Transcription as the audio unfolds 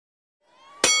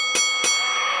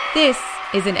This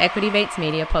is an Equity Mates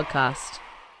Media podcast.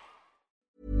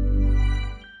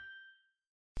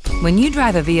 When you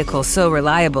drive a vehicle so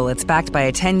reliable it's backed by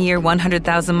a 10-year,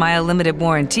 100,000-mile limited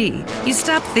warranty, you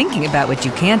stop thinking about what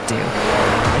you can't do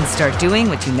and start doing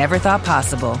what you never thought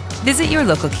possible. Visit your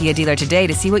local Kia dealer today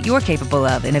to see what you're capable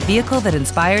of in a vehicle that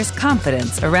inspires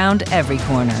confidence around every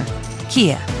corner.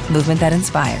 Kia, movement that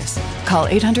inspires. Call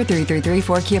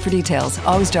 800-333-4KIA for details.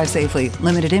 Always drive safely.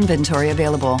 Limited inventory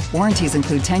available. Warranties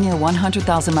include 10-year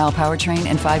 100,000-mile powertrain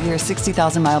and 5-year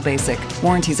 60,000-mile basic.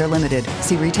 Warranties are limited.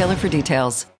 See retailer for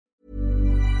details.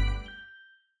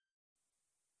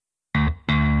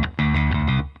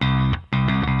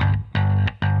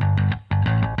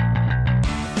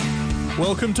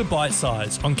 Welcome to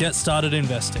Bitesize on Get Started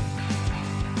Investing.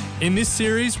 In this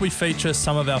series, we feature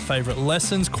some of our favourite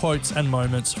lessons, quotes and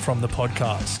moments from the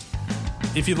podcast.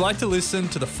 If you'd like to listen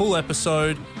to the full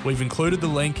episode, we've included the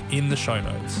link in the show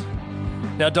notes.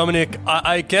 Now, Dominic,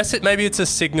 I guess maybe it's a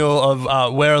signal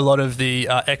of where a lot of the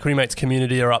Equity Mates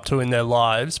community are up to in their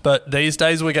lives, but these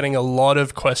days we're getting a lot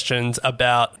of questions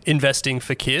about investing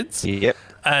for kids. Yep.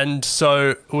 And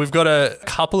so we've got a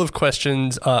couple of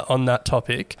questions on that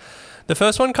topic. The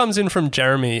first one comes in from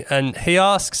Jeremy, and he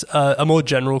asks a more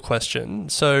general question.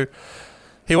 So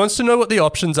he wants to know what the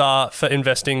options are for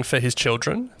investing for his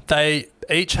children. They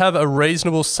each have a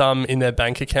reasonable sum in their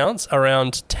bank accounts,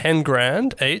 around 10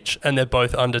 grand each, and they're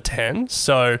both under 10.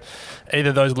 So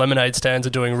either those lemonade stands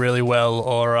are doing really well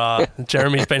or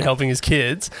Jeremy's been helping his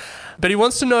kids. But he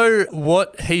wants to know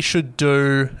what he should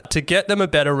do to get them a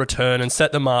better return and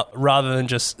set them up rather than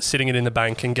just sitting it in the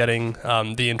bank and getting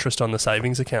the interest on the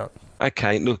savings account.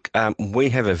 Okay, look, we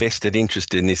have a vested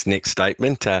interest in this next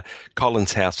statement.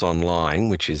 Collins House Online,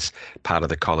 which is part of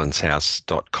the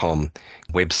collinshouse.com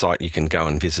website, you can go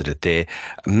and visit it there.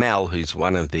 Mal, who's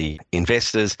one of the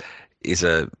investors, is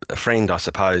a friend, I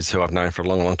suppose, who I've known for a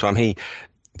long, long time. He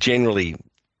generally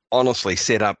honestly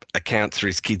set up accounts for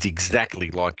his kids exactly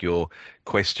like your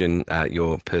question,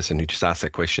 your person who just asked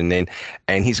that question then,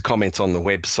 and his comments on the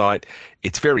website.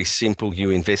 It's very simple.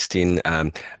 You invest in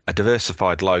a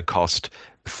diversified low-cost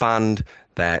fund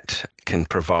that can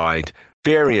provide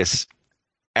various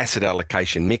asset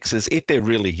allocation mixes. If they're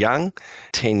really young,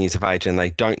 10 years of age, and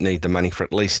they don't need the money for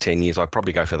at least 10 years, I'd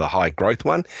probably go for the high growth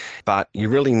one, but you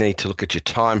really need to look at your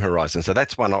time horizon. So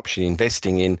that's one option,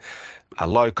 investing in a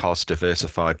low-cost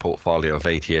diversified portfolio of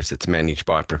ETFs that's managed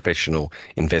by a professional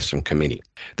investment committee.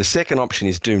 The second option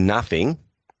is do nothing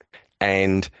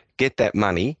and get that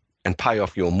money and pay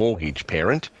off your mortgage,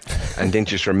 parent, and then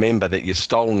just remember that you've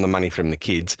stolen the money from the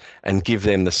kids and give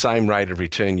them the same rate of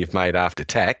return you've made after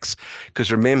tax.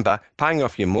 Because remember, paying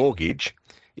off your mortgage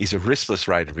is a riskless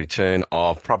rate of return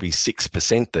of probably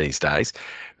 6% these days,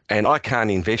 and I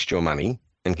can't invest your money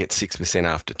and get 6%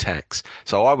 after tax.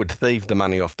 So I would thieve the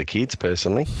money off the kids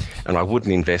personally, and I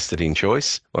wouldn't invest it in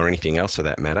Choice or anything else for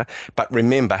that matter. But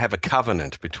remember, have a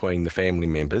covenant between the family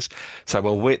members. So,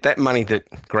 well, that money that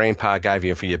Grandpa gave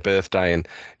you for your birthday and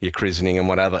your christening and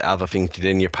what other things you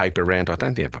did in your paper round, I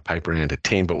don't think you have a paper round at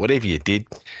 10, but whatever you did,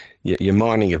 you're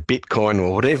mining of Bitcoin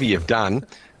or whatever you've done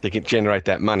to generate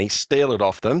that money, steal it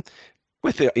off them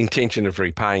with the intention of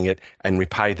repaying it and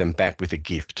repay them back with a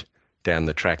gift down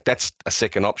the track. That's a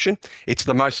second option. It's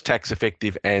the most tax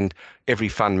effective, and every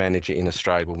fund manager in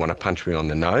Australia will want to punch me on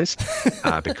the nose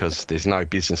because there's no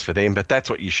business for them, but that's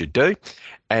what you should do.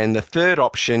 And the third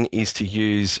option is to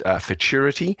use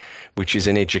Futurity, which is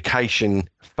an education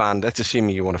fund. That's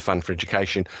assuming you want a fund for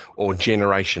education, or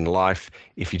Generation Life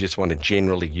if you just want to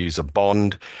generally use a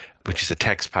bond, which is a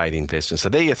tax-paid investment. So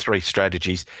there are your three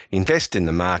strategies. Invest in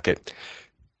the market,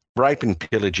 rape and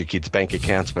pillage your kids' bank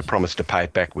accounts, but promise to pay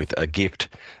it back with a gift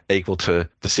equal to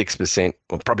the 6%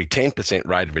 or probably 10%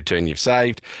 rate of return you've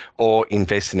saved, or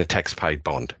invest in a tax-paid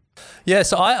bond. Yeah,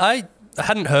 so I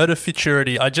hadn't heard of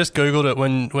Futurity. I just Googled it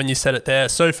when you said it there.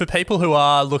 So for people who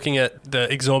are looking at the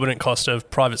exorbitant cost of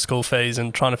private school fees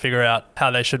and trying to figure out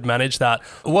how they should manage that,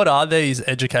 what are these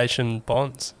education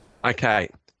bonds? Okay,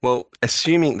 well,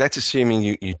 assuming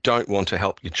you don't want to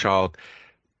help your child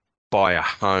buy a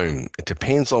home. It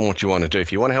depends on what you want to do.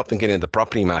 If you want to help them get into the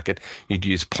property market, you'd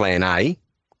use Plan A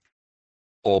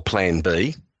or Plan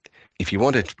B. If you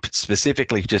want to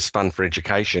specifically just fund for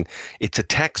education, it's a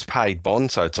tax-paid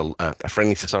bond, so it's a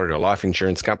friendly society or life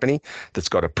insurance company that's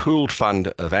got a pooled fund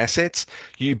of assets.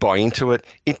 You buy into it,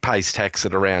 it pays tax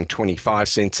at around 25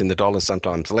 cents in the dollar,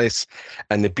 sometimes less.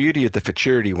 And the beauty of the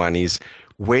Futurity one is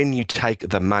when you take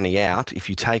the money out, if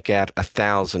you take out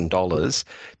 $1,000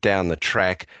 down the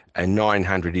track and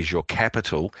 900 is your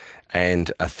capital,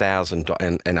 and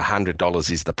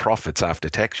 $1,000 is the profits after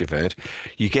tax you've earned,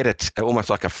 you get almost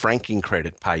like a franking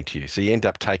credit paid to you. So you end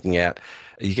up taking out,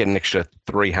 you get an extra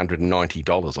 $390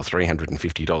 or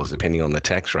 $350, depending on the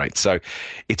tax rate. So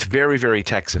it's very, very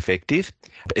tax effective.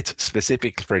 It's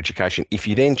specific for education. If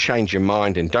you then change your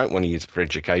mind and don't want to use it for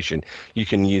education, you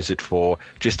can use it for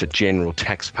just a general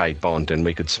tax-paid bond. And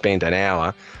we could spend an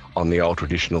hour on the old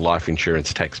traditional life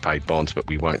insurance tax-paid bonds, but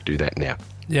we won't do that now.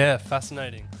 Yeah,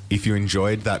 fascinating. If you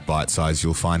enjoyed that bite size,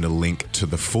 you'll find a link to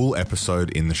the full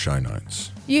episode in the show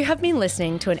notes. You have been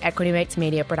listening to an Equity Mates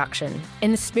Media production.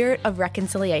 In the spirit of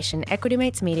reconciliation, Equity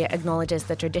Mates Media acknowledges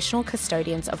the traditional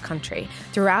custodians of country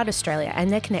throughout Australia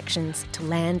and their connections to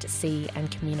land, sea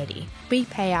and community. We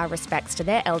pay our respects to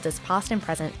their elders past and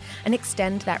present and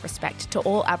extend that respect to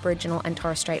all Aboriginal and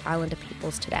Torres Strait Islander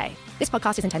peoples today. This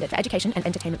podcast is intended for education and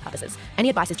entertainment purposes. Any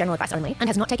advice is general advice only and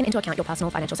has not taken into account your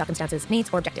personal financial circumstances, needs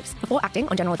or objectives. Before acting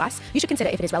on general advice, you should consider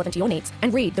if it is relevant to your needs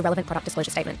and read the relevant product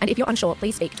disclosure statement. And if you're unsure,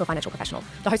 please speak to a financial professional.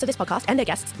 The hosts of this podcast and their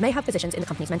guests may have positions in the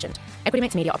companies mentioned. Equity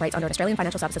Mates Media operates under an Australian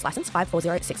Financial Services Licence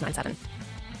 540697.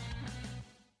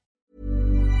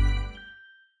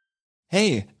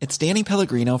 Hey, it's Danny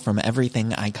Pellegrino from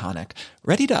Everything Iconic.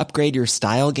 Ready to upgrade your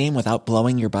style game without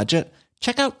blowing your budget?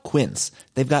 Check out Quince.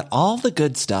 They've got all the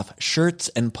good stuff, shirts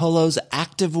and polos,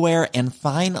 activewear, and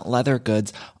fine leather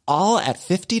goods, all at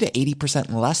 50 to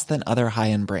 80% less than other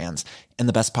high-end brands. And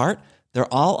the best part?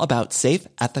 They're all about safe,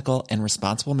 ethical, and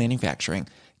responsible manufacturing.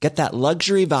 Get that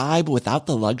luxury vibe without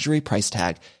the luxury price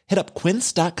tag. Hit up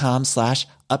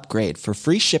quince.com/upgrade for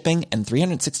free shipping and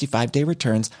 365-day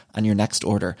returns on your next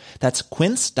order. That's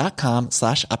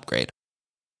quince.com/upgrade.